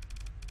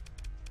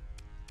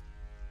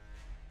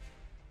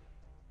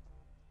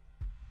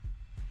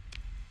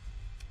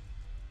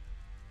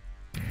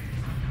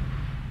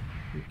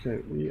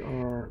 Okay, we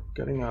are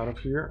getting out of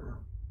here.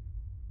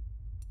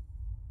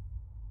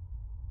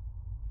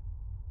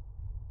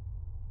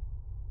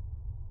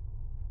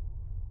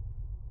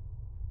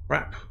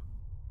 Crap.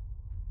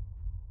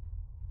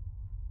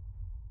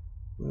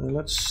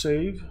 Let's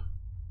save.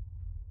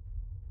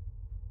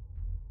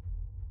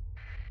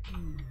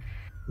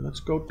 Let's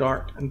go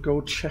dark and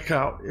go check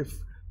out if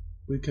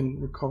we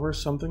can recover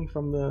something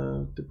from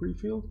the debris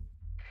field.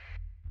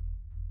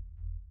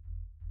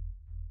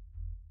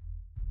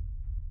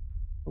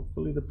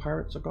 Hopefully the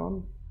pirates are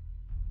gone.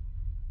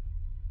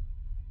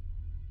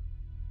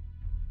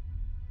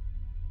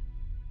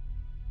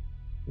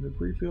 The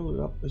debris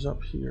field is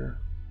up here.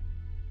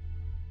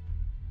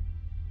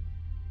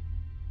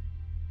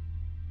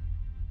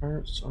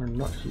 Pirates are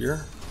not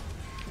here.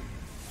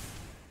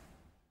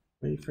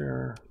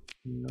 Wayfarer,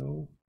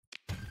 no.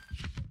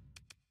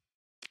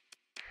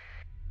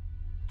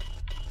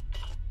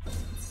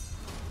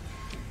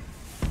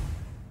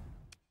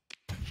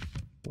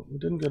 We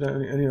didn't get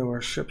any of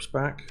our ships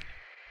back.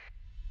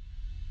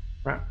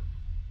 Crap.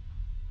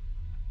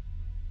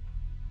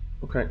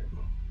 Okay.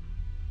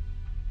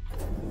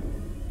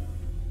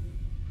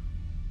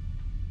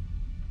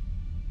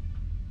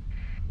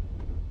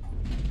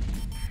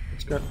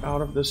 Let's get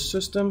out of this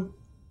system.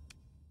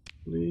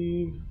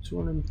 Leave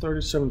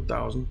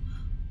 237,000.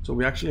 So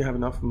we actually have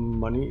enough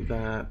money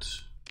that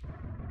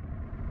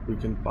we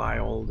can buy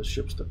all the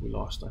ships that we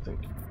lost, I think.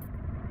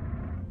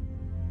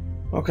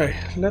 Okay,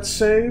 let's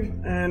save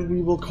and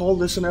we will call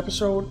this an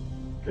episode.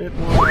 It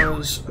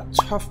was a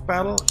tough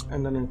battle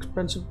and an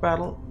expensive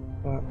battle,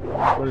 but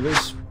what it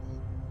is.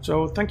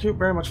 So thank you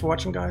very much for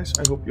watching, guys.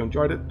 I hope you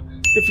enjoyed it.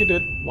 If you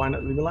did, why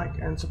not leave a like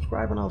and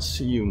subscribe, and I'll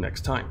see you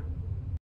next time.